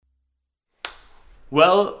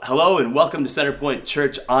Well, hello and welcome to Centerpoint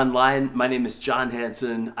Church Online. My name is John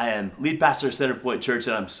Hanson. I am lead pastor of Centerpoint Church,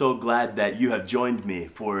 and I'm so glad that you have joined me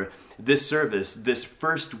for this service, this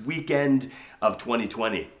first weekend of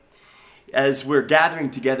 2020. As we're gathering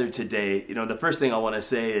together today, the first thing I want to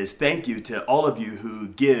say is thank you to all of you who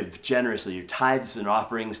give generously your tithes and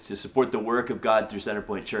offerings to support the work of God through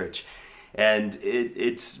Centerpoint Church. And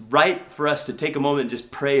it's right for us to take a moment and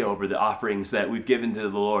just pray over the offerings that we've given to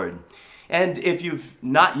the Lord. And if you've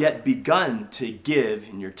not yet begun to give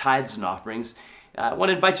in your tithes and offerings, I want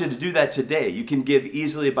to invite you to do that today. You can give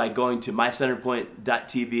easily by going to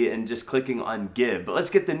mycenterpoint.tv and just clicking on give. But let's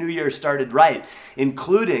get the new year started right,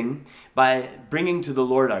 including by bringing to the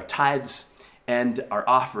Lord our tithes and our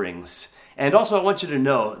offerings. And also I want you to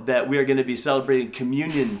know that we are going to be celebrating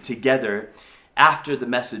communion together after the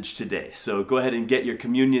message today. So go ahead and get your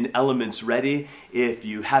communion elements ready if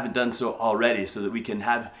you haven't done so already, so that we can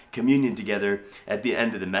have communion together at the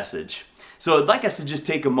end of the message. So I'd like us to just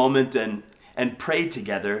take a moment and pray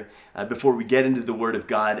together before we get into the Word of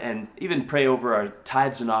God, and even pray over our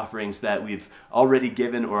tithes and offerings that we've already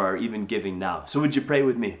given or are even giving now. So would you pray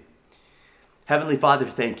with me? Heavenly Father,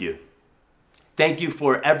 thank you. Thank you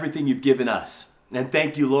for everything you've given us. And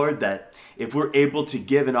thank you, Lord, that if we're able to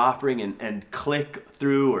give an offering and click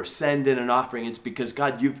through or send in an offering, it's because,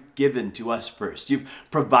 God, you've given to us first. You've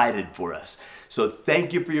provided for us. So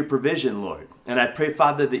thank you for your provision, Lord. And I pray,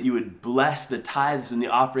 Father, that you would bless the tithes and the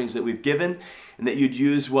offerings that we've given, and that you'd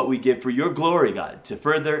use what we give for your glory, God, to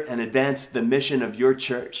further and advance the mission of your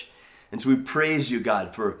church. And so we praise you,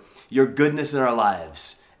 God, for your goodness in our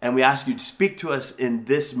lives. And we ask you to speak to us in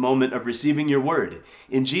this moment of receiving your word.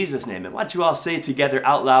 In Jesus' name. And why don't you all say it together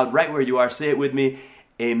out loud, right where you are. Say it with me.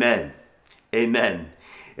 Amen. Amen.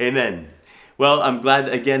 Amen. Well, I'm glad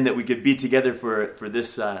again that we could be together for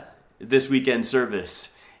this weekend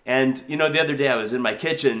service. And the other day I was in my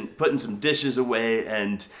kitchen putting some dishes away,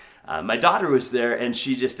 and my daughter was there, and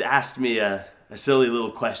she just asked me a silly little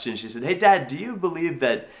question. She said, "Hey, Dad, do you believe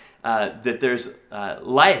that there's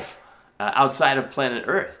life outside of planet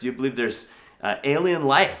Earth? Do you believe there's alien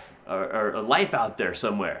life or life out there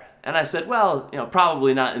somewhere?" And I said, "Well,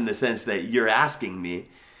 probably not in the sense that you're asking me."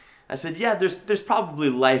 I said, "Yeah, there's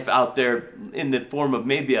probably life out there in the form of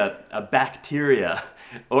maybe a bacteria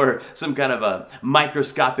or some kind of a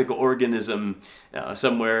microscopic organism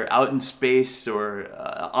somewhere out in space or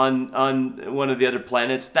on one of the other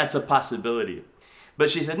planets. That's a possibility." But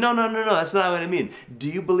she said, no, that's not what I mean. Do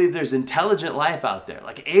you believe there's intelligent life out there,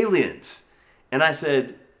 like aliens? And I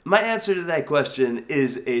said, my answer to that question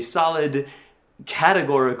is a solid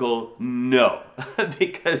categorical no.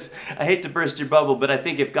 Because I hate to burst your bubble, but I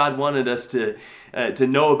think if God wanted us to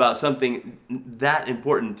know about something that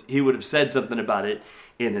important, he would have said something about it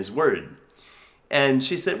in his word. And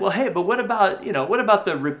she said, "Well, hey, but what about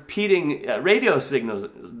the repeating radio signals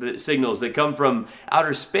that come from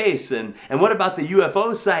outer space, and what about the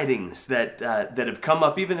UFO sightings that have come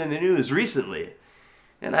up even in the news recently?"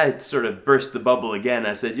 And I sort of burst the bubble again.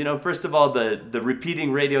 I said, first of all, the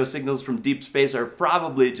repeating radio signals from deep space are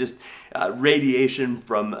probably just radiation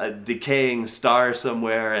from a decaying star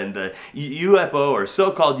somewhere, and the UFO or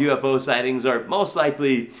so-called UFO sightings are most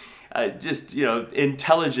likely just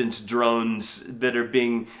intelligence drones that are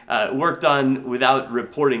being worked on without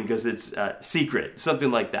reporting because it's secret, something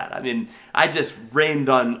like that. I mean, I just rained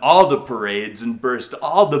on all the parades and burst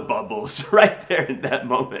all the bubbles right there in that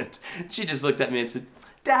moment. She just looked at me and said,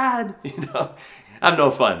 "Dad, I'm no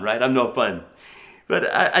fun, right? I'm no fun." But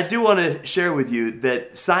I do want to share with you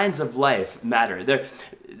that signs of life matter.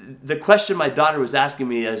 The question my daughter was asking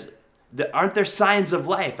me is, aren't there signs of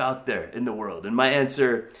life out there in the world? And my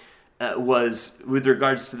answer was, with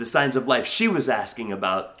regards to the signs of life she was asking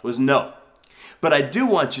about, was no. But I do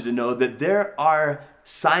want you to know that there are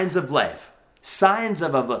signs of life, signs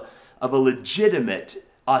of a legitimate,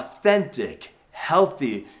 authentic,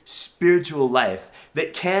 healthy, spiritual life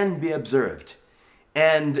that can be observed.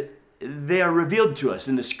 And they are revealed to us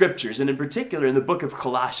in the scriptures, and in particular in the book of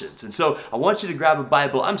Colossians. And so I want you to grab a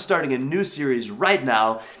Bible. I'm starting a new series right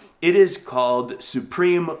now. It is called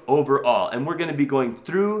Supreme Over All. And we're going to be going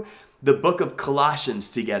through the book of Colossians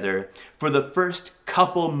together for the first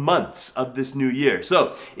couple months of this new year.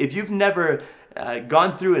 So if you've never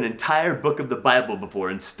gone through an entire book of the Bible before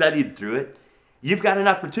and studied through it, you've got an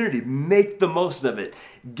opportunity. Make the most of it.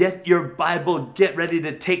 Get your Bible, get ready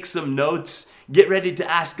to take some notes, get ready to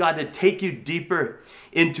ask God to take you deeper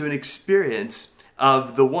into an experience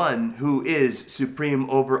of the one who is supreme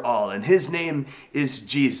over all, and his name is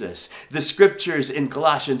Jesus. The scriptures in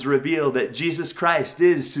Colossians reveal that Jesus Christ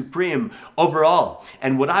is supreme over all.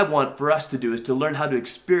 And what I want for us to do is to learn how to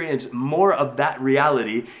experience more of that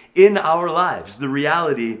reality in our lives, the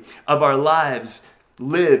reality of our lives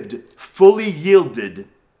lived fully yielded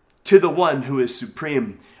to the one who is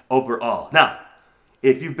supreme over all. Now,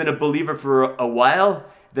 if you've been a believer for a while,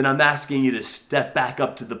 then I'm asking you to step back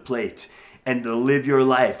up to the plate and to live your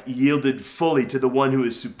life yielded fully to the one who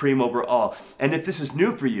is supreme over all. And if this is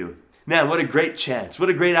new for you, man, what a great chance, what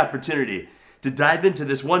a great opportunity to dive into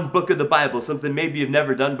this one book of the Bible, something maybe you've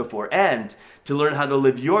never done before, and to learn how to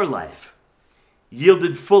live your life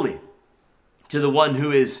yielded fully to the one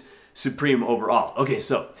who is supreme over all. Okay,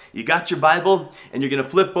 so you got your Bible, and you're going to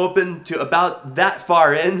flip open to about that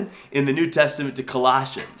far in the New Testament to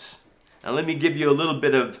Colossians. Now let me give you a little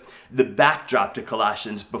bit of the backdrop to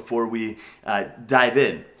Colossians before we dive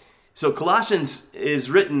in. So Colossians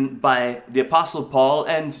is written by the Apostle Paul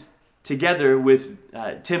and together with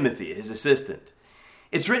Timothy, his assistant.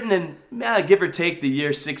 It's written in, give or take, the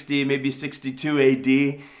year 60, maybe 62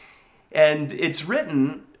 AD. And it's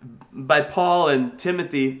written by Paul and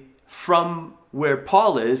Timothy from where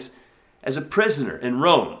Paul is as a prisoner in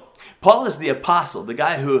Rome. Paul is the apostle, the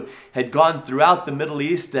guy who had gone throughout the Middle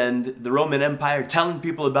East and the Roman Empire, telling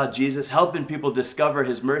people about Jesus, helping people discover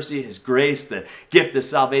his mercy, his grace, the gift of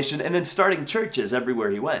salvation, and then starting churches everywhere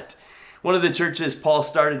he went. One of the churches Paul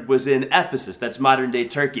started was in Ephesus, that's modern-day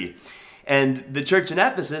Turkey. And the church in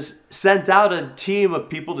Ephesus sent out a team of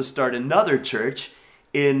people to start another church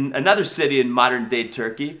in another city in modern-day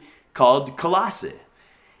Turkey called Colossae.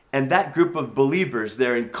 And that group of believers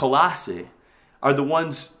there in Colossae are the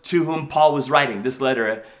ones to whom Paul was writing this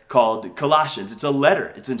letter called Colossians. It's a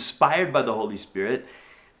letter. It's inspired by the Holy Spirit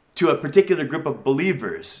to a particular group of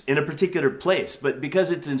believers in a particular place. But because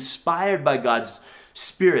it's inspired by God's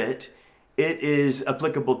Spirit, it is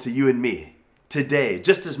applicable to you and me today,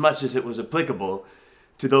 just as much as it was applicable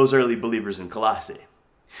to those early believers in Colossae.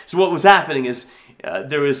 So what was happening is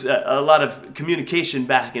there was a lot of communication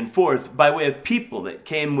back and forth by way of people that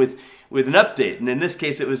came with an update. And in this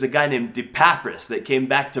case, it was a guy named Epaphras that came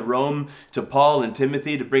back to Rome to Paul and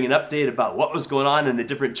Timothy to bring an update about what was going on in the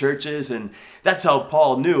different churches. And that's how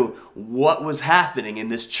Paul knew what was happening in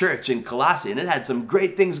this church in Colossae. And it had some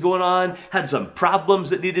great things going on, had some problems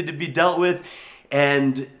that needed to be dealt with.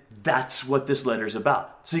 And that's what this letter is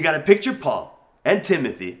about. So you got to picture Paul and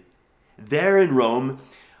Timothy there in Rome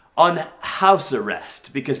on house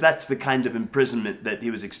arrest, because that's the kind of imprisonment that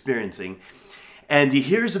he was experiencing. And he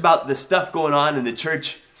hears about the stuff going on in the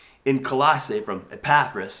church in Colossae from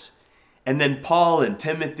Epaphras. And then Paul and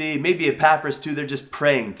Timothy, maybe Epaphras too, they're just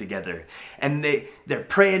praying together. And they're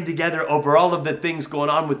praying together over all of the things going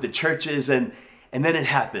on with the churches. And then it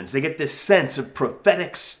happens. They get this sense of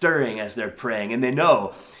prophetic stirring as they're praying. And they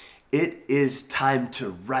know it is time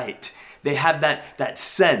to write. They have that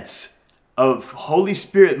sense of Holy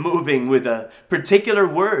Spirit moving with a particular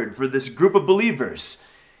word for this group of believers.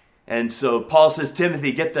 And so Paul says,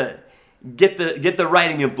 Timothy, get the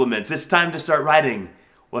writing implements. It's time to start writing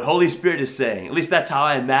what Holy Spirit is saying. At least that's how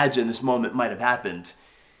I imagine this moment might have happened.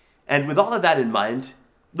 And with all of that in mind,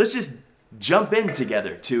 let's just jump in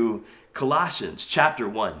together to Colossians chapter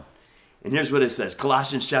 1. And here's what it says.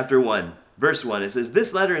 Colossians chapter 1. Verse 1, it says,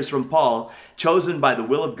 "This letter is from Paul, chosen by the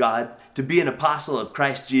will of God to be an apostle of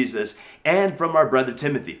Christ Jesus, and from our brother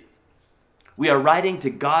Timothy. We are writing to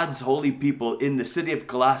God's holy people in the city of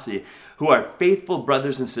Colossae, who are faithful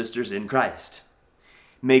brothers and sisters in Christ.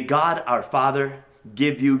 May God our Father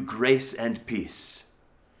give you grace and peace.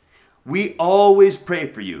 We always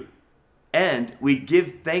pray for you, and we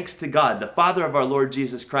give thanks to God, the Father of our Lord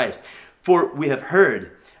Jesus Christ, for we have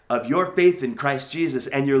heard of your faith in Christ Jesus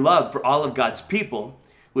and your love for all of God's people,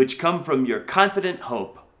 which come from your confident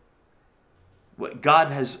hope, what God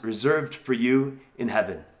has reserved for you in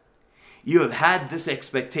heaven. You have had this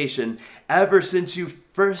expectation ever since you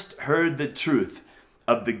first heard the truth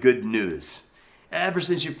of the good news." Ever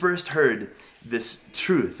since you first heard this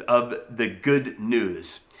truth of the good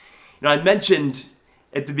news. Now, I mentioned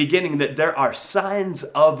at the beginning that there are signs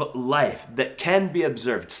of life that can be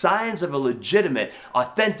observed, signs of a legitimate,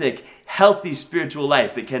 authentic, healthy spiritual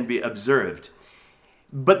life that can be observed.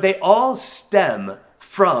 But they all stem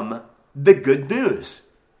from the good news,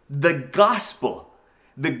 the gospel,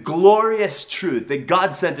 the glorious truth that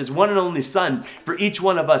God sent his one and only Son for each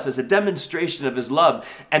one of us as a demonstration of his love,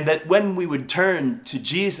 and that when we would turn to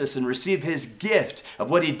Jesus and receive his gift of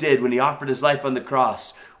what he did when he offered his life on the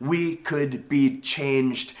cross, we could be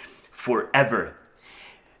changed forever.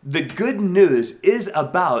 The good news is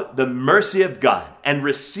about the mercy of God and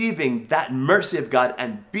receiving that mercy of God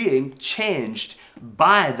and being changed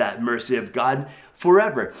by that mercy of God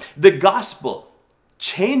forever. The gospel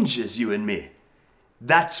changes you and me.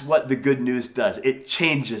 That's what the good news does. It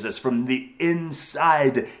changes us from the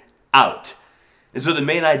inside out. And so the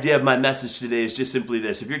main idea of my message today is just simply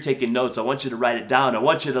this. If you're taking notes, I want you to write it down. I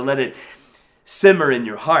want you to let it simmer in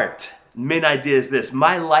your heart. The main idea is this.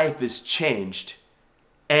 My life is changed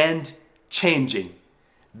and changing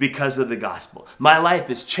because of the gospel. My life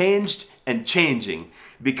is changed and changing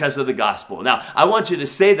because of the gospel. Now, I want you to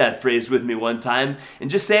say that phrase with me one time and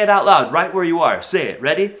just say it out loud right where you are. Say it.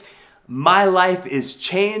 Ready? My life is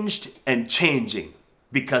changed and changing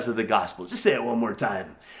because of the gospel. Just say it one more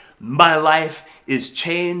time. My life is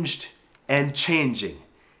changed and changing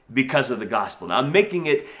because of the gospel. Now, I'm making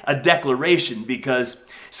it a declaration because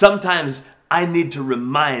sometimes I need to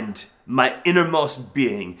remind my innermost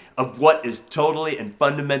being of what is totally and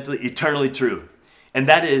fundamentally, eternally true. And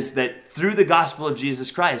that is that through the gospel of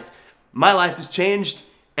Jesus Christ, my life is changed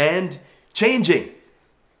and changing.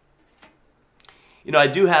 You know, I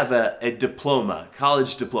do have a diploma,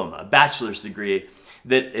 college diploma, a bachelor's degree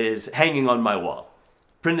that is hanging on my wall,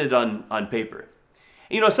 printed on paper.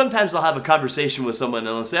 You know, sometimes I'll have a conversation with someone and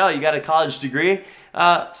they'll say, oh, you got a college degree?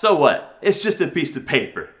 So what? It's just a piece of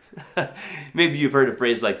paper. Maybe you've heard a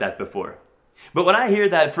phrase like that before. But when I hear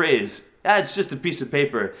that phrase, it's just a piece of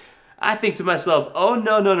paper, I think to myself, oh,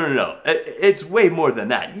 no. It's way more than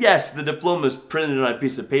that. Yes, the diploma is printed on a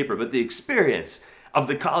piece of paper, but the experience of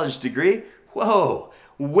the college degree, whoa,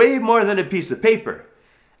 way more than a piece of paper.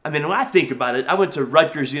 I mean, when I think about it, I went to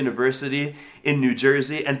Rutgers University in New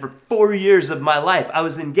Jersey, and for 4 years of my life, I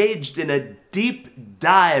was engaged in a deep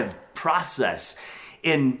dive process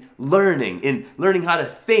in learning how to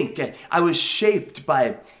think. I was shaped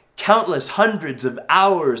by countless hundreds of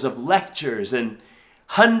hours of lectures and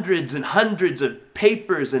hundreds of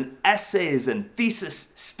papers and essays and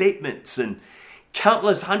thesis statements and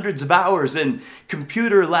countless hundreds of hours in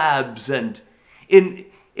computer labs and in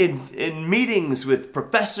meetings with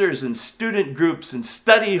professors and student groups and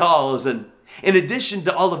study halls. And in addition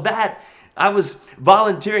to all of that, I was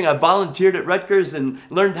volunteering. I volunteered at Rutgers and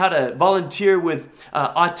learned how to volunteer with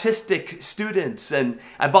autistic students. And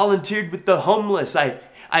I volunteered with the homeless. I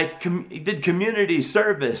did community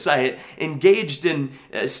service. I engaged in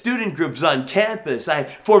student groups on campus. I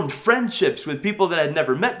formed friendships with people that I'd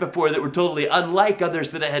never met before that were totally unlike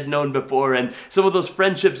others that I had known before. And some of those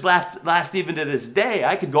friendships last even to this day.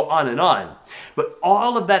 I could go on and on. But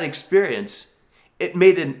all of that experience, it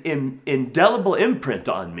made an indelible imprint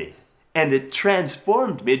on me. And it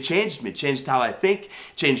transformed me. It changed me. It changed how I think,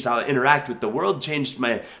 changed how I interact with the world, changed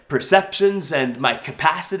my perceptions and my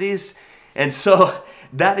capacities. And so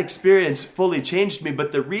that experience fully changed me.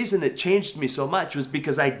 But the reason it changed me so much was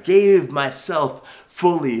because I gave myself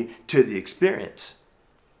fully to the experience.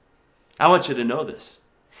 I want you to know this.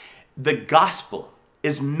 The gospel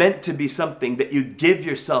is meant to be something that you give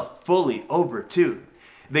yourself fully over to.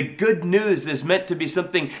 The good news is meant to be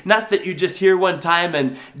something not that you just hear one time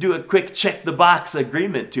and do a quick check the box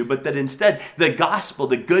agreement to, but that instead the gospel,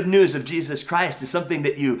 the good news of Jesus Christ is something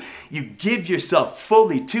that you give yourself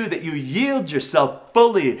fully to, that you yield yourself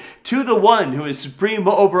fully to the one who is supreme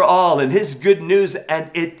over all and his good news, and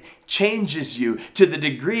it changes you to the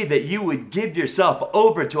degree that you would give yourself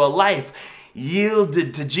over to a life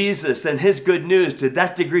yielded to Jesus and his good news. To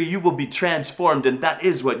that degree, you will be transformed. And that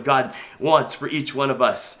is what God wants for each one of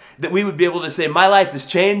us. That we would be able to say, my life is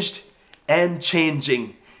changed and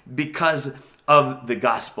changing because of the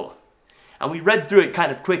gospel. And we read through it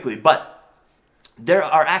kind of quickly, but there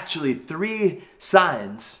are actually 3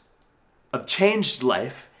 signs of changed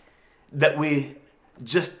life that we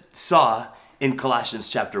just saw in Colossians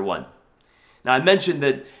chapter 1. Now, I mentioned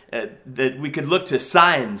that we could look to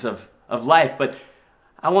signs of life, but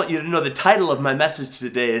I want you to know the title of my message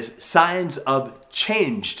today is Signs of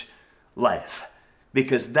Changed Life,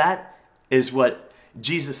 because that is what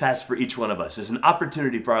Jesus has for each one of us, is an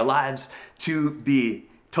opportunity for our lives to be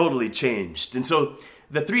totally changed. And so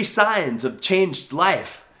the 3 signs of changed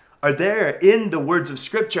life are there in the words of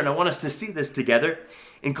Scripture, and I want us to see this together.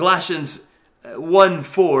 In Colossians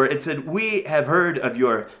 1:4, it said, we have heard of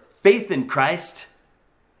your faith in Christ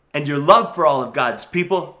and your love for all of God's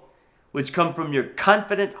people, which come from your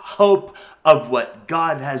confident hope of what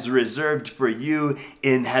God has reserved for you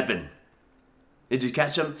in heaven. Did you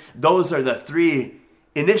catch them? Those are the 3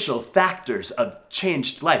 initial factors of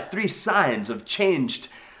changed life, 3 signs of changed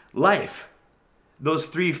life. Those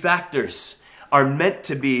 3 factors are meant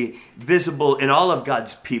to be visible in all of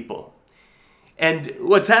God's people. And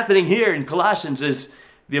what's happening here in Colossians is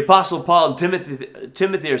The Apostle Paul and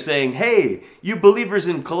Timothy are saying, hey, you believers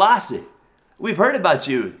in Colossae, we've heard about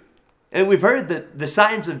you. And we've heard that the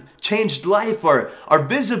signs of changed life are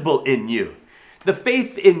visible in you. The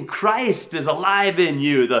faith in Christ is alive in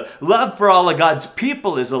you. The love for all of God's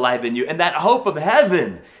people is alive in you. And that hope of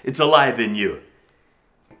heaven, it's alive in you.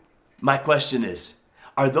 My question is,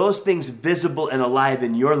 are those things visible and alive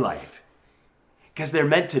in your life? Because they're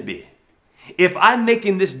meant to be. If I'm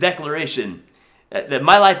making this declaration that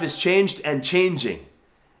my life is changed and changing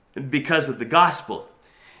because of the gospel,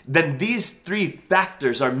 then these three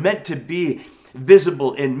factors are meant to be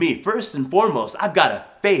visible in me. First and foremost, I've got a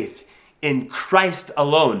faith in Christ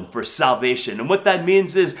alone for salvation. And what that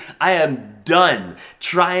means is I am done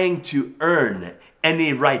trying to earn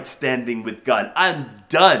any right standing with God. I'm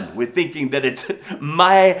done with thinking that it's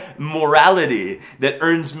my morality that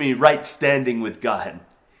earns me right standing with God.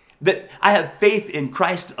 That I have faith in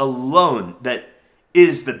Christ alone that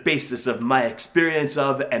is the basis of my experience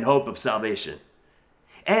of and hope of salvation.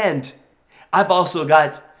 And I've also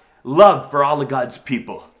got love for all of God's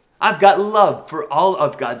people. I've got love for all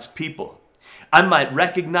of God's people. I might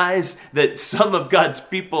recognize that some of God's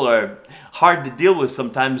people are hard to deal with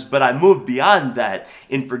sometimes, but I move beyond that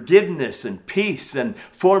in forgiveness and peace and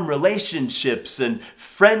form relationships and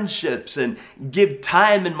friendships and give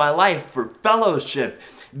time in my life for fellowship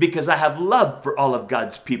because I have love for all of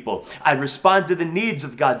God's people. I respond to the needs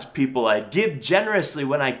of God's people. I give generously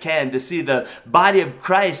when I can to see the body of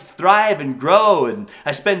Christ thrive and grow, and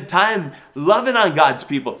I spend time loving on God's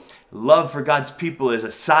people. Love for God's people is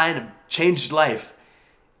a sign of changed life,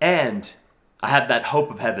 and I have that hope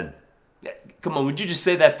of heaven. Come on, would you just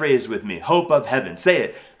say that phrase with me? Hope of heaven. Say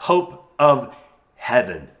it. Hope of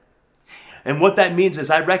heaven. And what that means is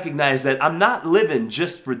I recognize that I'm not living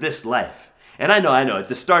just for this life. And I know, at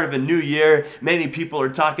the start of a new year, many people are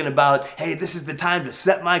talking about, hey, this is the time to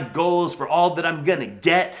set my goals for all that I'm going to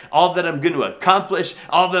get, all that I'm going to accomplish,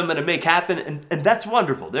 all that I'm going to make happen. And that's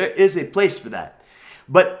wonderful. There is a place for that.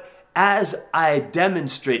 But as I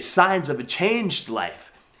demonstrate signs of a changed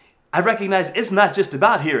life, I recognize it's not just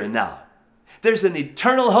about here and now. There's an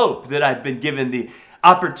eternal hope that I've been given the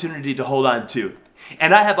opportunity to hold on to.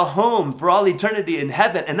 And I have a home for all eternity in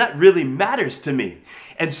heaven, and that really matters to me.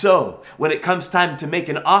 And so, when it comes time to make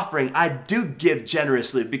an offering, I do give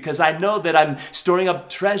generously because I know that I'm storing up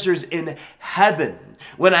treasures in heaven.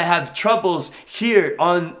 When I have troubles here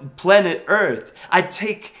on planet Earth, I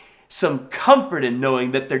take some comfort in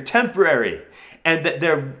knowing that they're temporary and that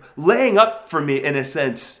they're laying up for me, in a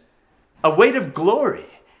sense, a weight of glory.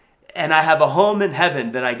 And I have a home in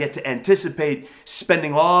heaven that I get to anticipate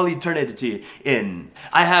spending all eternity in.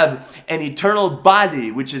 I have an eternal body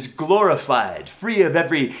which is glorified, free of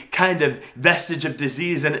every kind of vestige of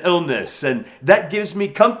disease and illness. And that gives me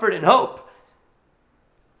comfort and hope.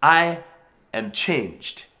 I am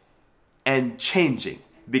changed and changing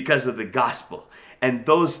because of the gospel. And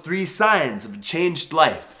those three signs of a changed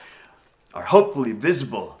life are hopefully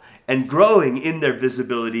visible and growing in their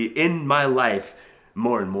visibility in my life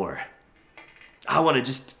more and more. I want to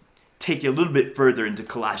just take you a little bit further into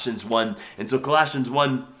Colossians 1. And so Colossians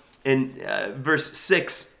 1 in verse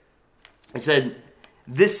 6, it said,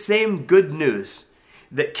 this same good news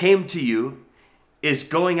that came to you is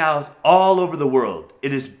going out all over the world.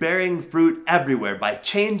 It is bearing fruit everywhere by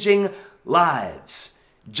changing lives,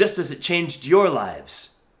 just as it changed your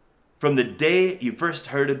lives from the day you first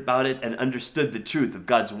heard about it and understood the truth of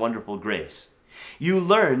God's wonderful grace. You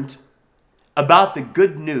learned about the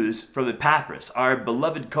good news from Epaphras, our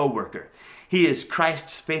beloved co-worker. He is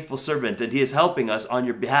Christ's faithful servant, and he is helping us on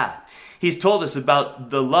your behalf. He's told us about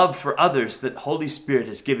the love for others that Holy Spirit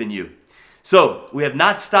has given you. So, we have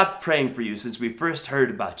not stopped praying for you since we first heard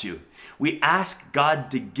about you. We ask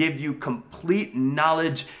God to give you complete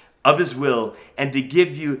knowledge of his will and to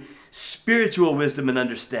give you spiritual wisdom and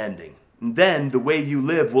understanding. And then the way you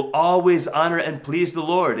live will always honor and please the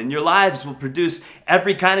Lord, and your lives will produce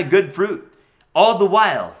every kind of good fruit. All the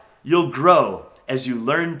while, you'll grow as you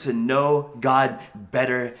learn to know God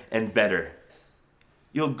better and better.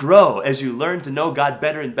 You'll grow as you learn to know God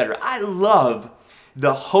better and better. I love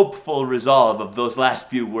the hopeful resolve of those last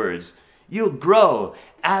few words. You'll grow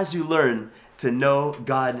as you learn to know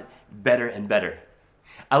God better and better.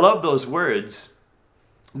 I love those words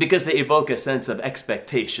because they evoke a sense of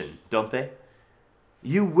expectation, don't they?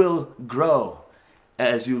 You will grow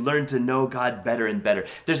as you learn to know God better and better.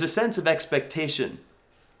 There's a sense of expectation.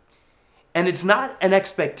 And it's not an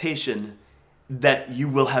expectation that you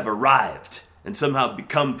will have arrived and somehow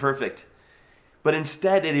become perfect. But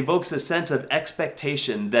instead, it evokes a sense of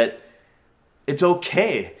expectation that it's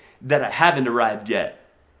okay that I haven't arrived yet.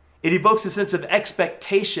 It evokes a sense of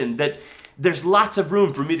expectation that there's lots of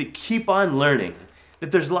room for me to keep on learning,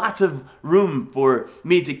 that there's lots of room for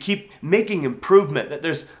me to keep making improvement, that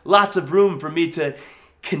there's lots of room for me to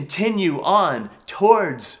continue on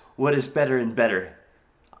towards what is better and better.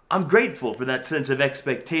 I'm grateful for that sense of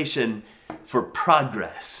expectation for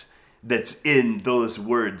progress that's in those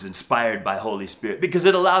words inspired by Holy Spirit, because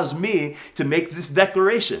it allows me to make this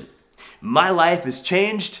declaration. My life is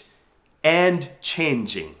changed and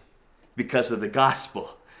changing because of the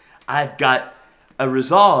gospel. I've got a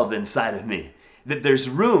resolve inside of me that there's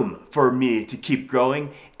room for me to keep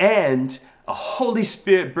growing, and a Holy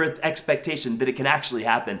Spirit birthed expectation that it can actually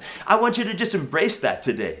happen. I want you to just embrace that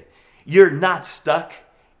today. You're not stuck.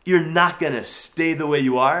 You're not going to stay the way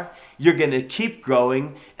you are. You're going to keep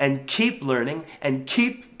growing and keep learning and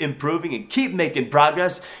keep improving and keep making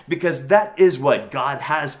progress, because that is what God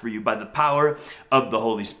has for you by the power of the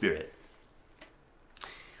Holy Spirit.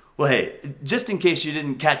 Well, hey, just in case you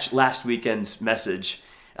didn't catch last weekend's message,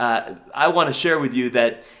 I want to share with you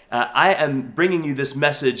that I am bringing you this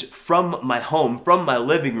message from my home, from my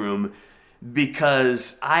living room,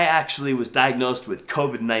 because I actually was diagnosed with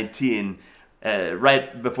COVID-19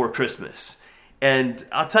 right before Christmas. And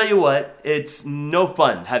I'll tell you what, it's no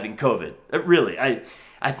fun having COVID. Really,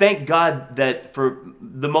 I thank God that for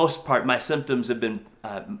the most part, my symptoms have been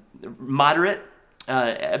moderate.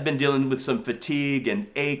 I've been dealing with some fatigue and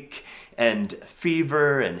ache and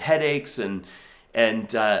fever and headaches and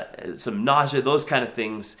some nausea, those kind of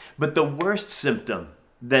things. But the worst symptom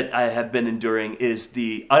that I have been enduring is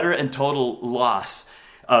the utter and total loss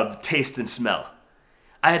of taste and smell.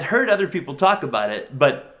 I had heard other people talk about it,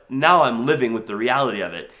 but now I'm living with the reality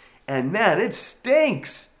of it. And man, it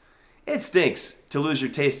stinks. It stinks to lose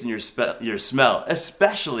your taste and your smell,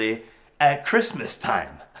 especially at Christmas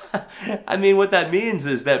time. I mean, what that means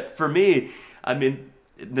is that for me,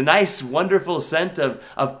 the nice, wonderful scent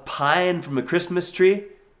of pine from a Christmas tree,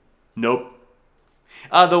 nope.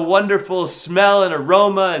 The wonderful smell and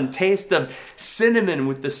aroma and taste of cinnamon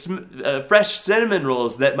with the fresh cinnamon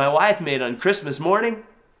rolls that my wife made on Christmas morning,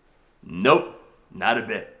 nope, not a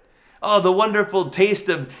bit. Oh, the wonderful taste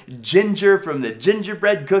of ginger from the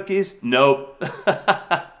gingerbread cookies, nope.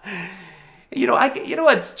 You know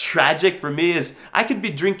what's tragic for me is I could be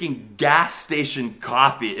drinking gas station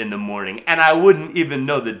coffee in the morning and I wouldn't even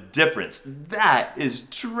know the difference. That is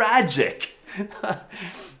tragic.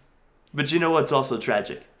 But you know what's also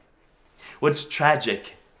tragic? What's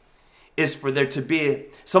tragic is for there to be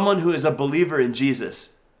someone who is a believer in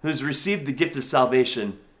Jesus, who's received the gift of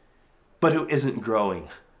salvation, but who isn't growing.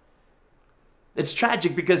 It's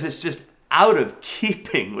tragic because it's just out of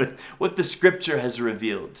keeping with what the scripture has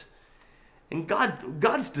revealed. And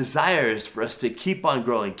God's desire is for us to keep on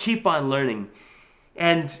growing, keep on learning,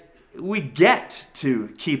 and we get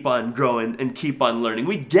to keep on growing and keep on learning.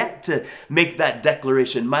 We get to make that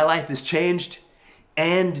declaration. My life is changed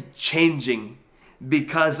and changing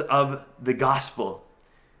because of the gospel.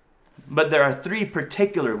 But there are three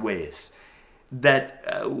particular ways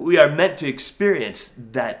that we are meant to experience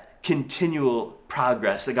that continual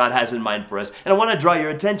progress that God has in mind for us. And I want to draw your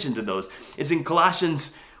attention to those. It's in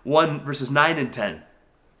Colossians 1 verses 9 and 10.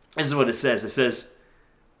 This is what it says. It says,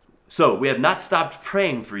 "So we have not stopped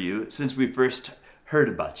praying for you since we first heard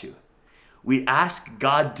about you. We ask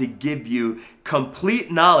God to give you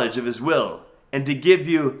complete knowledge of his will and to give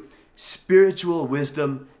you spiritual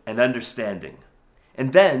wisdom and understanding.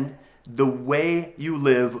 And then the way you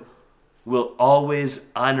live will always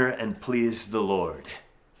honor and please the Lord."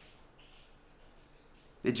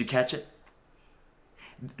 Did you catch it?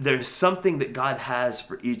 There's something that God has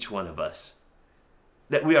for each one of us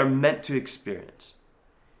that we are meant to experience.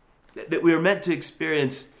 That we are meant to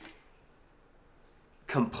experience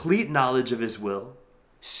complete knowledge of his will,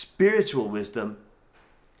 spiritual wisdom,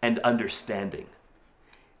 and understanding.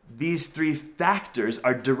 These three factors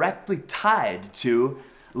are directly tied to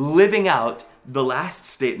living out the last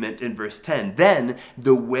statement in verse 10. Then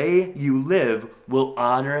the way you live will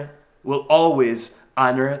always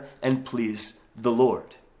honor and please the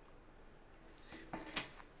Lord.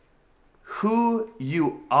 Who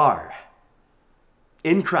you are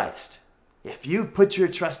in Christ, if you've put your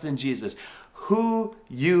trust in Jesus, who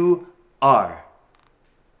you are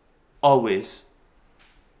always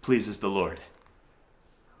pleases the Lord.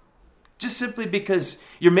 Just simply because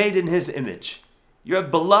you're made in his image. You're a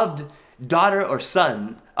beloved daughter or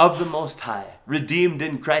son of the Most High, redeemed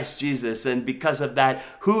in Christ Jesus, and because of that,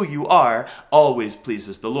 who you are always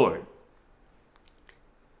pleases the Lord.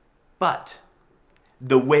 But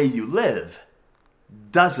the way you live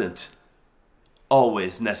doesn't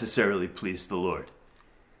always necessarily please the Lord.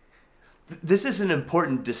 This is an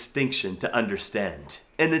important distinction to understand,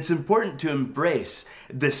 and it's important to embrace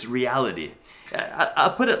this reality.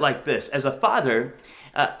 I'll put it like this. As a father,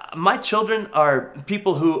 my children are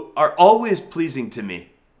people who are always pleasing to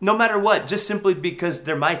me, no matter what, just simply because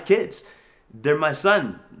they're my kids. They're my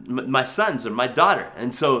sons or my daughter.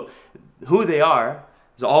 And so who they are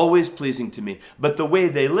is always pleasing to me. But the way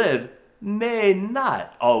they live may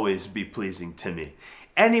not always be pleasing to me.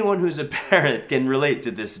 Anyone who's a parent can relate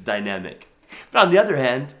to this dynamic. But on the other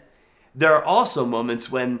hand, there are also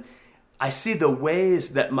moments when I see the ways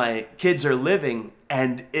that my kids are living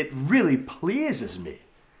and it really pleases me.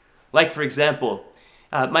 Like, for example,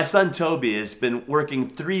 my son Toby has been working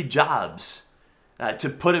 3 jobs to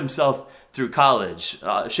put himself through college.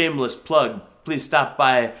 Shameless plug, please stop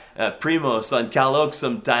by Primos on Cal Oaks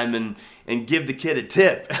sometime and give the kid a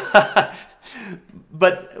tip.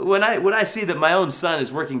 But when I see that my own son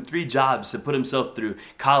is working 3 jobs to put himself through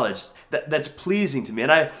college, that's pleasing to me.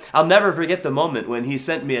 And I'll never forget the moment when he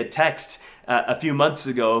sent me a text a few months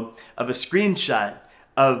ago of a screenshot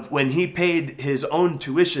of when he paid his own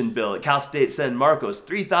tuition bill at Cal State San Marcos,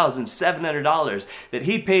 $3,700 that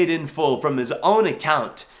he paid in full from his own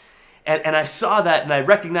account. And I saw that and I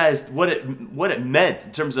recognized what it meant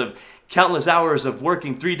in terms of countless hours of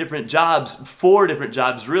working 3 different jobs, 4 different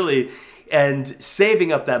jobs really, and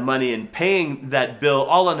saving up that money and paying that bill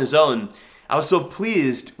all on his own. I was so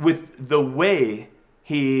pleased with the way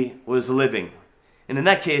he was living. And in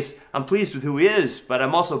that case, I'm pleased with who he is, but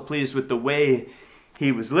I'm also pleased with the way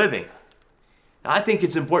he was living. Now, I think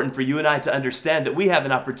it's important for you and I to understand that we have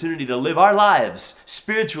an opportunity to live our lives,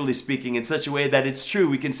 spiritually speaking, in such a way that it's true.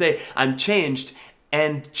 We can say, I'm changed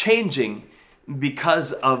and changing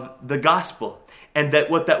because of the gospel. And that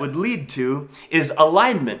what that would lead to is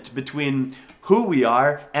alignment between who we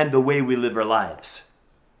are and the way we live our lives.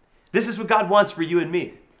 This is what God wants for you and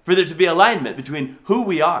me, for there to be alignment between who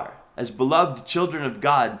we are as beloved children of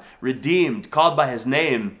God, redeemed, called by his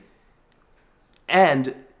name,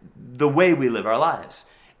 and the way we live our lives.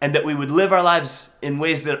 And that we would live our lives in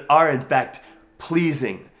ways that are in fact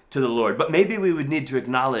pleasing to the Lord. But maybe we would need to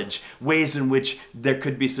acknowledge ways in which there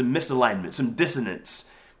could be some misalignment, some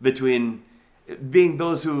dissonance between being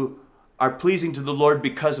those who are pleasing to the Lord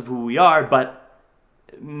because of who we are, but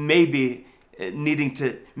maybe needing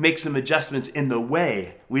to make some adjustments in the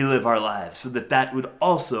way we live our lives so that would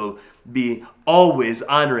also be always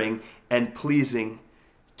honoring and pleasing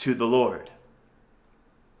to the Lord.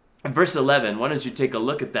 In verse 11, why don't you take a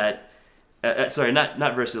look at that?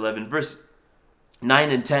 Not verse 11, verse 9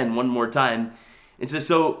 and 10 one more time. It says,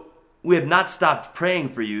 so we have not stopped praying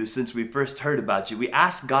for you since we first heard about you. We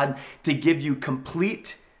ask God to give you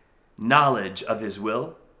complete knowledge of his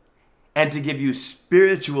will and to give you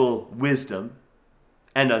spiritual wisdom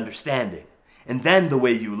and understanding. And then the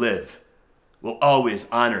way you live will always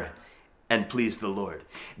honor and please the Lord.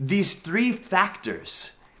 These 3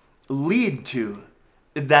 factors lead to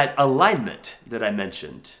that alignment that I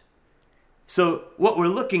mentioned. So what we're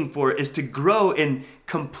looking for is to grow in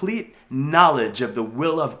complete knowledge of the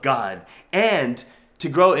will of God and to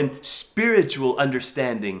grow in spiritual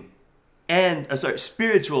understanding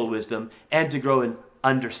spiritual wisdom and to grow in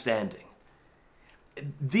understanding.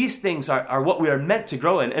 These things are what we are meant to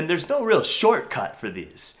grow in, and there's no real shortcut for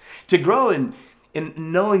these. To grow in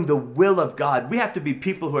knowing the will of God, we have to be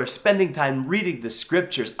people who are spending time reading the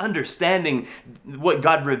scriptures, understanding what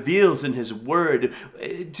God reveals in his word.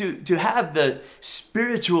 To have the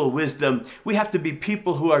spiritual wisdom, we have to be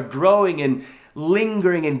people who are growing and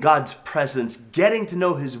lingering in God's presence, getting to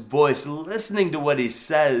know his voice, listening to what he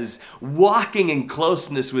says, walking in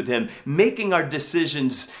closeness with him, making our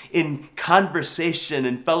decisions in conversation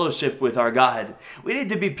and fellowship with our God. We need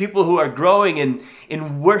to be people who are growing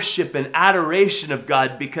in worship and adoration of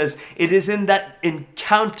God, because it is in that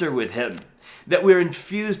encounter with him that we're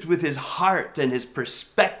infused with his heart and his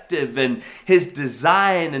perspective and his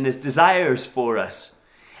design and his desires for us.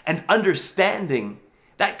 And understanding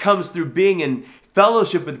that comes through being in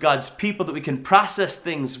fellowship with God's people that we can process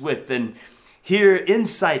things with and hear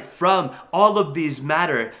insight from. All of these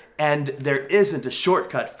matter, and there isn't a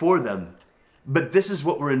shortcut for them. But this is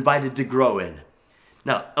what we're invited to grow in.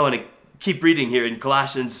 Now, I want to keep reading here in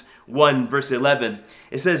Colossians 1, verse 11.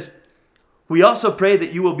 It says, we also pray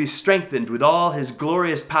that you will be strengthened with all his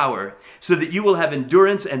glorious power, so that you will have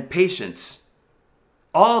endurance and patience,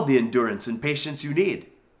 all the endurance and patience you need.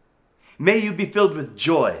 May you be filled with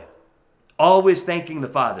joy, always thanking the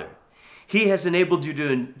Father. He has enabled you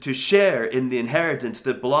to share in the inheritance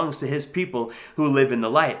that belongs to his people who live in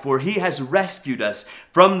the light. For he has rescued us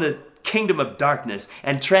from the kingdom of darkness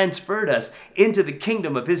and transferred us into the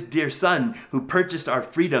kingdom of his dear Son, who purchased our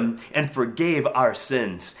freedom and forgave our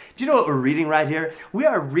sins. Do you know what we're reading right here? We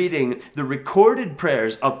are reading the recorded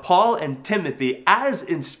prayers of Paul and Timothy as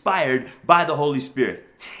inspired by the Holy Spirit.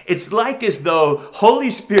 It's like as though Holy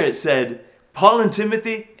Spirit said, Paul and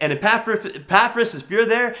Timothy and Epaphras, if you're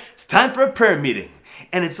there, it's time for a prayer meeting.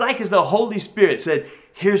 And it's like as though Holy Spirit said,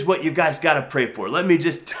 here's what you guys got to pray for. Let me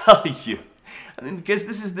just tell you. Because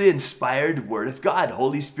this is the inspired word of God.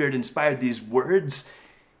 Holy Spirit inspired these words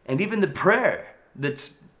and even the prayer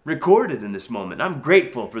that's recorded in this moment. I'm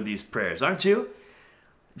grateful for these prayers, aren't you?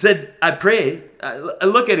 It said, I pray,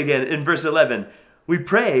 look at it again in verse 11. We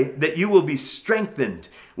pray that you will be strengthened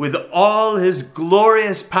with all his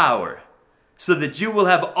glorious power, so that you will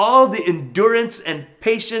have all the endurance and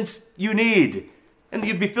patience you need, and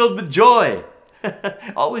you'd be filled with joy.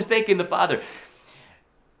 Always thanking the Father.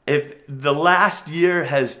 If the last year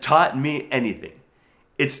has taught me anything,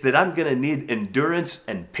 it's that I'm going to need endurance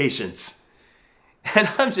and patience. And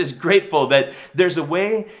I'm just grateful that there's a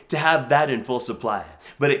way to have that in full supply.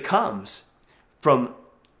 But it comes from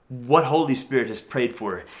what Holy Spirit has prayed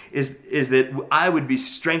for, is that I would be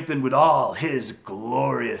strengthened with all his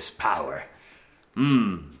glorious power.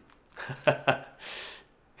 You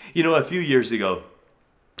know, a few years ago,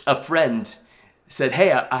 a friend said,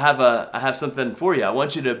 hey, I have something for you. I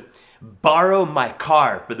want you to borrow my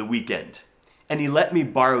car for the weekend. And he let me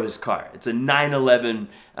borrow his car. It's a 911,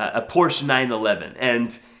 a Porsche 911.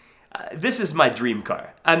 And this is my dream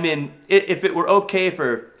car. I mean, if it were okay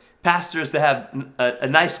for pastors to have a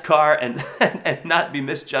nice car and not be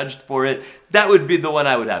misjudged for it, that would be the one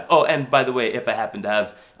I would have. Oh, and by the way, if I happen to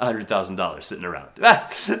have $100,000 sitting around.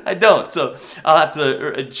 I don't, so I'll have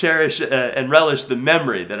to cherish and relish the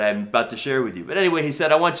memory that I'm about to share with you. But anyway, he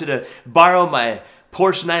said, I want you to borrow my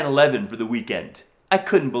Porsche 911 for the weekend. I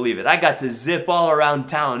couldn't believe it. I got to zip all around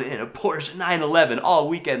town in a Porsche 911 all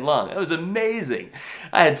weekend long. It was amazing.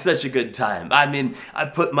 I had such a good time. I mean, I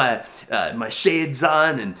put my shades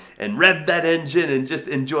on and revved that engine and just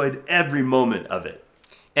enjoyed every moment of it.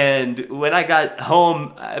 And when I got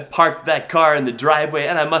home, I parked that car in the driveway,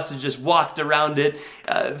 and I must have just walked around it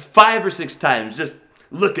 5 or 6 times, just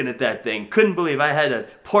looking at that thing. Couldn't believe I had a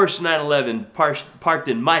Porsche 911 parked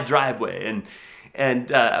in my driveway.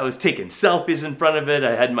 And I was taking selfies in front of it.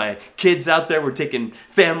 I had my kids out there. We're taking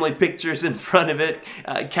family pictures in front of it,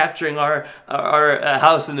 capturing our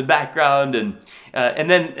house in the background. And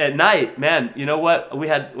then at night, man, you know what? We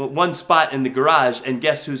had one spot in the garage, and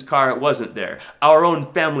guess whose car wasn't there? Our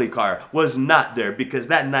own family car was not there, because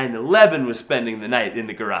that 911 was spending the night in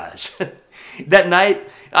the garage. That night,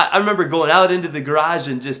 I remember going out into the garage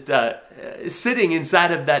and just sitting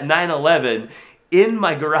inside of that 911 in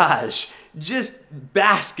my garage, just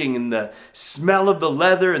basking in the smell of the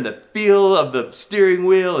leather and the feel of the steering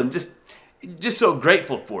wheel, and just so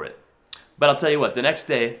grateful for it. But I'll tell you what, the next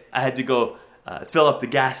day I had to go fill up the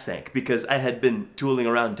gas tank, because I had been tooling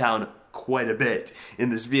around town quite a bit in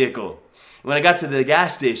this vehicle. When I got to the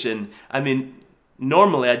gas station, I mean,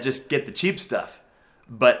 normally I'd just get the cheap stuff,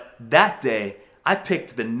 but that day I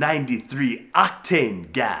picked the 93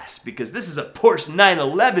 octane gas, because this is a Porsche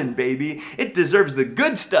 911, baby. It deserves the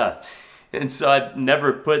good stuff. And so I'd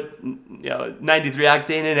never put 93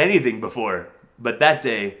 octane in anything before. But that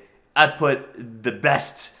day, I put the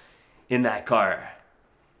best in that car.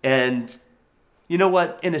 And you know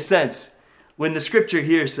what? In a sense, when the scripture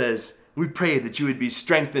here says, we pray that you would be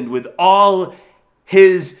strengthened with all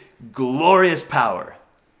his glorious power,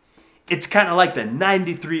 it's kind of like the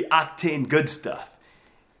 93 octane good stuff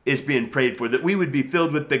is being prayed for, that we would be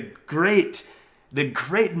filled with the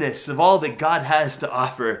greatness of all that God has to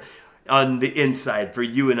offer on the inside for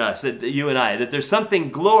you and us, you and I, that there's something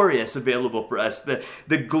glorious available for us,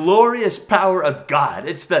 the glorious power of God.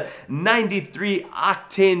 It's the 93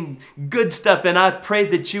 octane good stuff, and I pray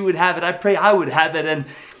that you would have it. I pray I would have it, and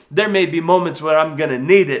there may be moments where I'm going to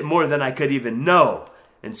need it more than I could even know.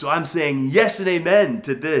 And so I'm saying yes and amen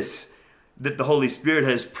to this, that the Holy Spirit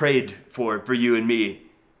has prayed for you and me,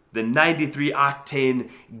 the 93 octane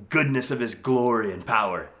goodness of his glory and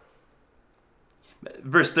power.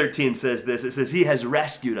 Verse 13 says this. It says, he has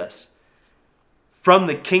rescued us from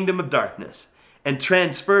the kingdom of darkness and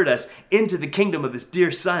transferred us into the kingdom of his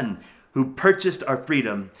dear Son, who purchased our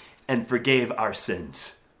freedom and forgave our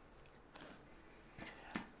sins.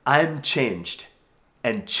 I'm changed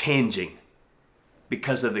and changing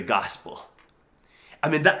because of the gospel. I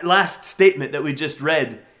mean, that last statement that we just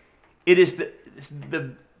read, it is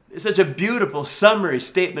such a beautiful summary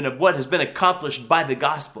statement of what has been accomplished by the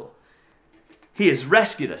gospel. He has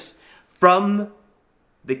rescued us from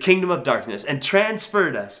the kingdom of darkness and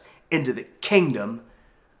transferred us into the kingdom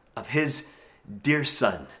of his dear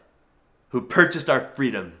Son, who purchased our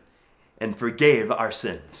freedom and forgave our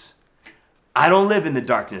sins. I don't live in the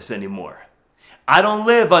darkness anymore. I don't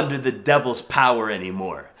live under the devil's power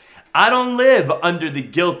anymore. I don't live under the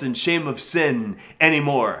guilt and shame of sin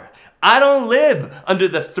anymore. I don't live under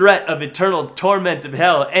the threat of eternal torment of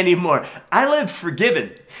hell anymore. I live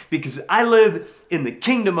forgiven because I live in the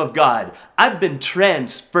kingdom of God. I've been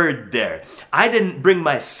transferred there. I didn't bring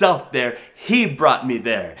myself there. He brought me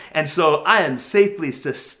there. And so I am safely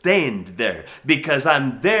sustained there because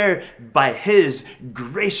I'm there by his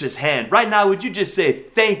gracious hand. Right now, would you just say,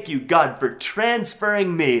 thank you, God, for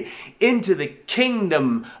transferring me into the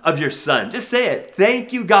kingdom of your Son? Just say it.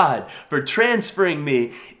 Thank you, God, for transferring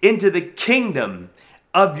me into the kingdom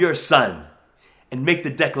of your Son. And make the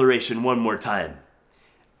declaration one more time.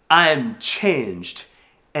 I am changed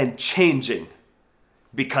and changing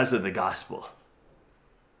because of the gospel.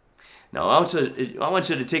 Now, I want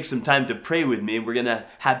you to take some time to pray with me. We're going to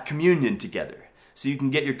have communion together. So you can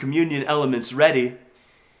get your communion elements ready.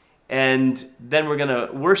 And then we're going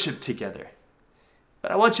to worship together.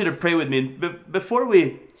 But I want you to pray with me. Before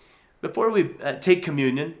we take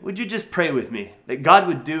communion, would you just pray with me that God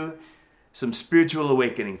would do some spiritual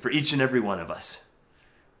awakening for each and every one of us?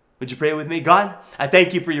 Would you pray with me? God, I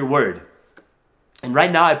thank you for your word. And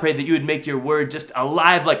right now I pray that you would make your word just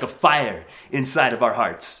alive like a fire inside of our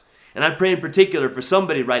hearts. And I pray in particular for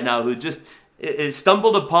somebody right now who just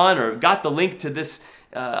stumbled upon or got the link to this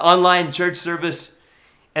online church service.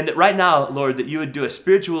 And that right now, Lord, that you would do a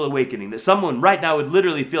spiritual awakening. That someone right now would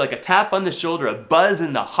literally feel like a tap on the shoulder, a buzz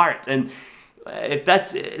in the heart. And if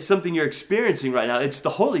that's something you're experiencing right now, it's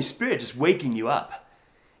the Holy Spirit just waking you up.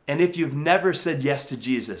 And if you've never said yes to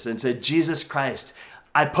Jesus and said, Jesus Christ,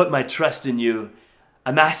 I put my trust in you.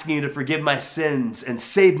 I'm asking you to forgive my sins and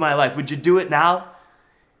save my life. Would you do it now?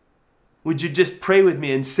 Would you just pray with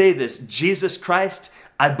me and say this? Jesus Christ,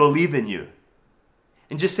 I believe in you.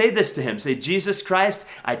 And just say this to him. Say, Jesus Christ,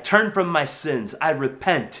 I turn from my sins. I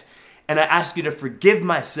repent. And I ask you to forgive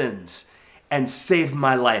my sins and save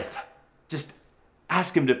my life. Just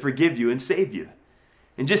ask him to forgive you and save you.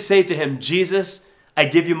 And just say to him, Jesus, I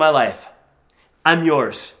give you my life. I'm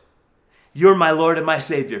yours. You're my Lord and my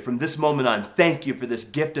Savior from this moment on. Thank you for this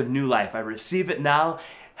gift of new life. I receive it now.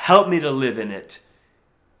 Help me to live in it.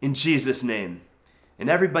 In Jesus' name. And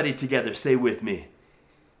everybody together say with me,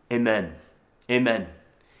 amen. Amen.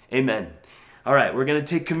 Amen. All right, we're going to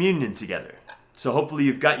take communion together. So hopefully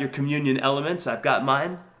you've got your communion elements. I've got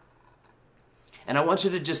mine. And I want you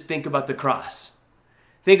to just think about the cross.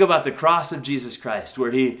 Think about the cross of Jesus Christ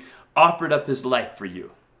where he offered up his life for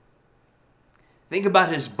you. Think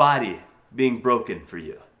about his body being broken for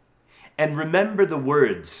you. And remember the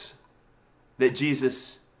words that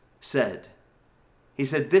Jesus said. He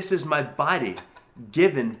said, this is my body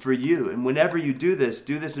given for you. And whenever you do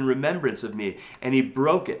this in remembrance of me. And he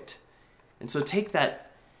broke it. And so take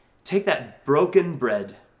that broken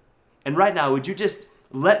bread. And right now, would you just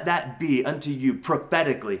let that be unto you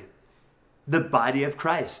prophetically the body of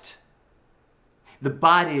Christ. The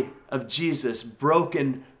body of Jesus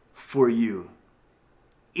broken for you.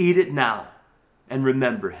 Eat it now and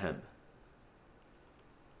remember him.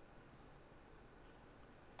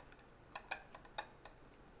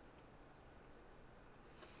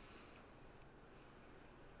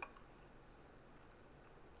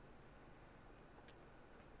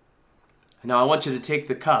 Now I want you to take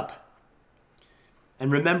the cup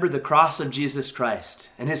and remember the cross of Jesus Christ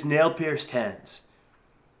and his nail-pierced hands.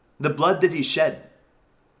 The blood that he shed.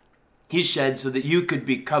 He shed so that you could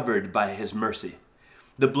be covered by his mercy.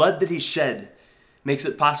 The blood that he shed makes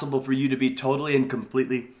it possible for you to be totally and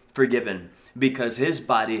completely forgiven because his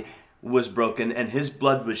body was broken and his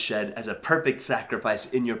blood was shed as a perfect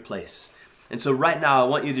sacrifice in your place. And so right now I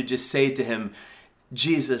want you to just say to him,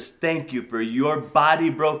 Jesus, thank you for your body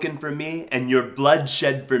broken for me and your blood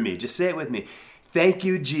shed for me. Just say it with me. Thank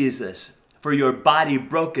you, Jesus, for your body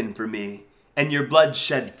broken for me and your blood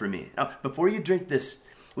shed for me. Now, before you drink this,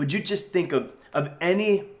 would you just think of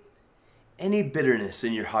any bitterness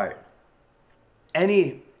in your heart,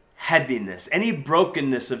 any heaviness, any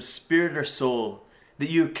brokenness of spirit or soul that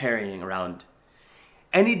you're carrying around,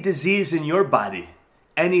 any disease in your body,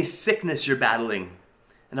 any sickness you're battling.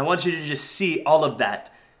 And I want you to just see all of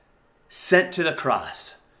that sent to the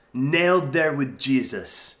cross, nailed there with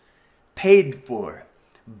Jesus, paid for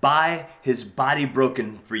by his body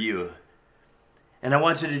broken for you. And I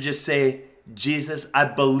want you to just say, Jesus, I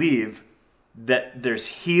believe that there's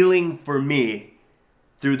healing for me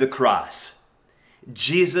through the cross.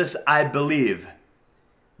 Jesus, I believe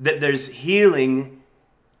that there's healing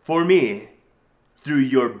for me through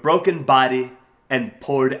your broken body and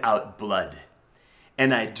poured out blood.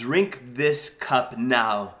 And I drink this cup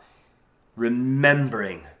now,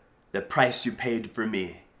 remembering the price you paid for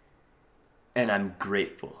me. And I'm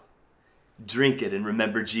grateful. Drink it and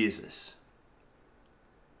remember Jesus.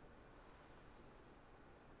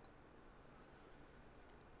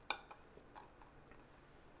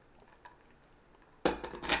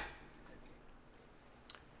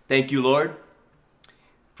 Thank you, Lord,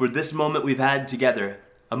 for this moment we've had together,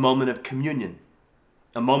 a moment of communion,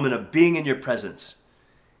 a moment of being in your presence,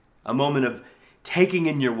 a moment of taking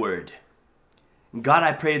in your word. God,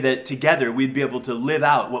 I pray that together we'd be able to live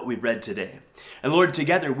out what we've read today. And Lord,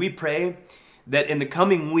 together we pray that in the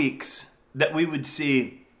coming weeks that we would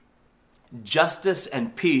see justice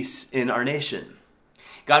and peace in our nation.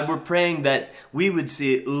 God, we're praying that we would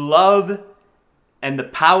see love and the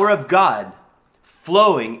power of God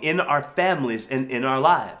flowing in our families and in our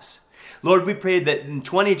lives. Lord, we pray that in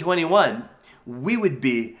 2021, we would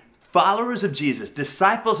be followers of Jesus,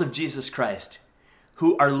 disciples of Jesus Christ,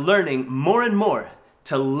 who are learning more and more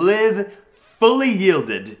to live fully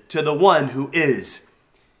yielded to the one who is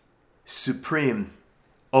supreme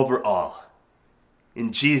over all.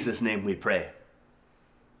 In Jesus' name we pray.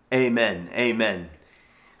 Amen. Amen.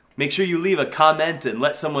 Make sure you leave a comment and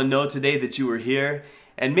let someone know today that you were here,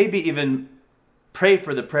 and maybe even pray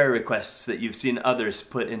for the prayer requests that you've seen others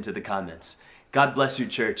put into the comments. God bless you,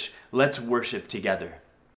 church. Let's worship together.